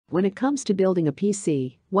When it comes to building a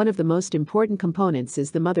PC, one of the most important components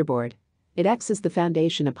is the motherboard. It acts as the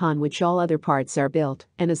foundation upon which all other parts are built,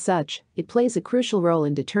 and as such, it plays a crucial role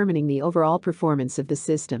in determining the overall performance of the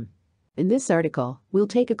system. In this article, we'll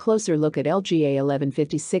take a closer look at LGA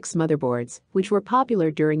 1156 motherboards, which were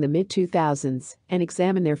popular during the mid-2000s, and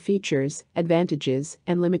examine their features, advantages,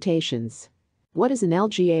 and limitations. What is an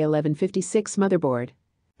LGA 1156 motherboard?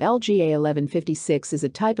 LGA 1156 is a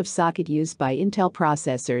type of socket used by Intel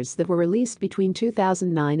processors that were released between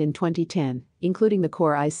 2009 and 2010, including the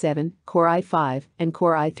Core i7, Core i5, and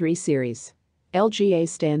Core i3 series. LGA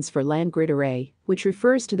stands for Land Grid Array, which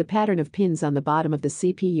refers to the pattern of pins on the bottom of the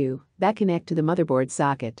CPU that connect to the motherboard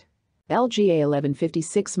socket. LGA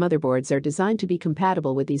 1156 motherboards are designed to be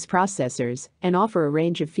compatible with these processors and offer a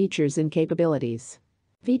range of features and capabilities.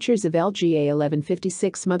 Features of LGA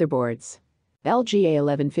 1156 motherboards. LGA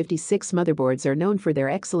 1156 motherboards are known for their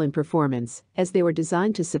excellent performance, as they were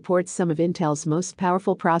designed to support some of Intel's most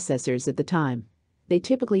powerful processors at the time. They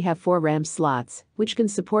typically have 4 RAM slots, which can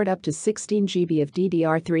support up to 16 GB of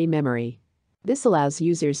DDR3 memory. This allows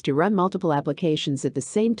users to run multiple applications at the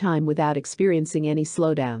same time without experiencing any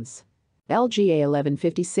slowdowns. LGA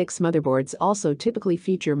 1156 motherboards also typically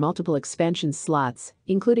feature multiple expansion slots,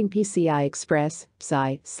 including PCI Express,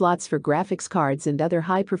 PSI, slots for graphics cards and other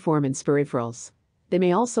high-performance peripherals. They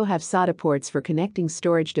may also have SATA ports for connecting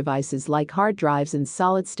storage devices like hard drives and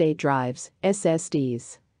solid-state drives,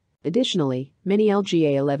 SSDs. Additionally, many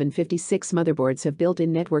LGA 1156 motherboards have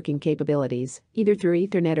built-in networking capabilities, either through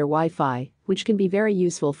Ethernet or Wi-Fi, which can be very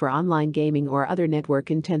useful for online gaming or other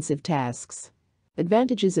network-intensive tasks.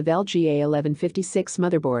 Advantages of LGA 1156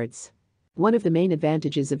 motherboards. One of the main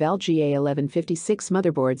advantages of LGA 1156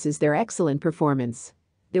 motherboards is their excellent performance.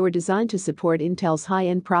 They were designed to support Intel's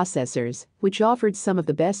high-end processors, which offered some of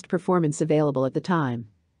the best performance available at the time.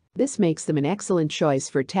 This makes them an excellent choice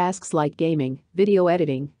for tasks like gaming, video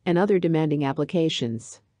editing, and other demanding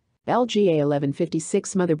applications. LGA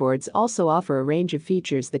 1156 motherboards also offer a range of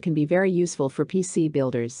features that can be very useful for PC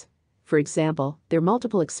builders. For example, their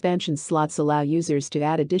multiple expansion slots allow users to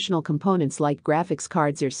add additional components like graphics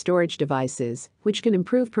cards or storage devices, which can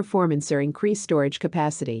improve performance or increase storage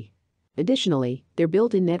capacity. Additionally, their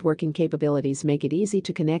built-in networking capabilities make it easy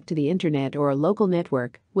to connect to the internet or a local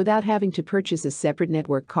network without having to purchase a separate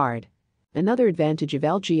network card. Another advantage of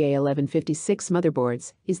LGA 1156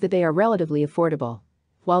 motherboards is that they are relatively affordable.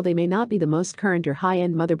 While they may not be the most current or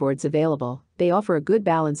high-end motherboards available, they offer a good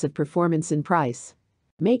balance of performance and price,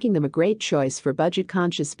 making them a great choice for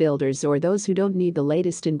budget-conscious builders or those who don't need the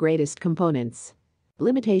latest and greatest components.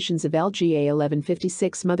 Limitations of LGA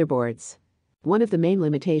 1156 motherboards. One of the main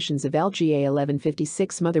limitations of LGA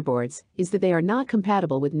 1156 motherboards is that they are not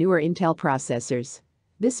compatible with newer Intel processors.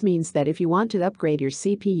 This means that if you want to upgrade your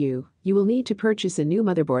CPU, you will need to purchase a new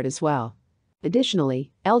motherboard as well.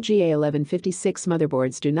 Additionally, LGA 1156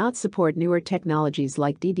 motherboards do not support newer technologies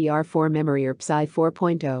like DDR4 memory or PSI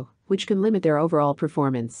 4.0, which can limit their overall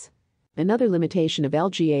performance. Another limitation of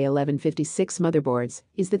LGA 1156 motherboards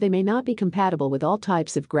is that they may not be compatible with all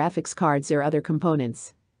types of graphics cards or other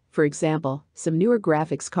components. For example, some newer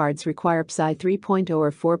graphics cards require PSI 3.0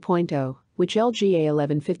 or 4.0, which LGA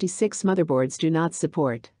 1156 motherboards do not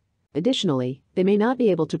support. Additionally, they may not be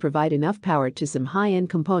able to provide enough power to some high-end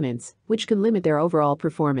components, which can limit their overall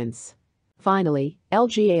performance. Finally,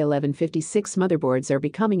 LGA 1156 motherboards are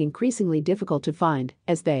becoming increasingly difficult to find,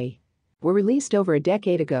 as they were released over a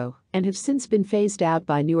decade ago and have since been phased out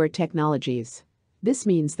by newer technologies. This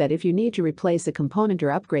means that if you need to replace a component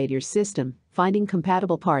or upgrade your system, finding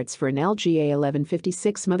compatible parts for an LGA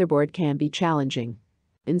 1156 motherboard can be challenging.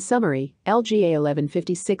 In summary, LGA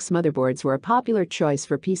 1156 motherboards were a popular choice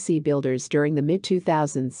for PC builders during the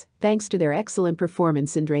mid-2000s, thanks to their excellent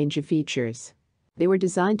performance and range of features. They were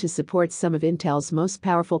designed to support some of Intel's most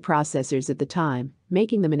powerful processors at the time,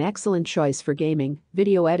 making them an excellent choice for gaming,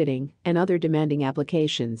 video editing, and other demanding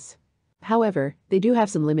applications. However, they do have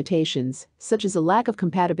some limitations, such as a lack of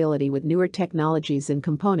compatibility with newer technologies and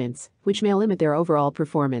components, which may limit their overall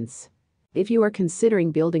performance. If you are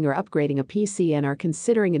considering building or upgrading a PC and are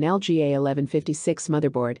considering an LGA 1156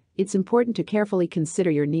 motherboard, it's important to carefully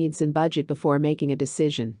consider your needs and budget before making a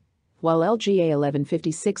decision. While LGA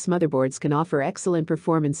 1156 motherboards can offer excellent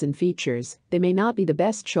performance and features, they may not be the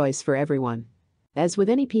best choice for everyone. As with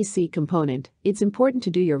any PC component, it's important to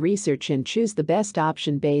do your research and choose the best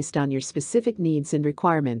option based on your specific needs and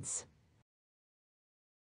requirements.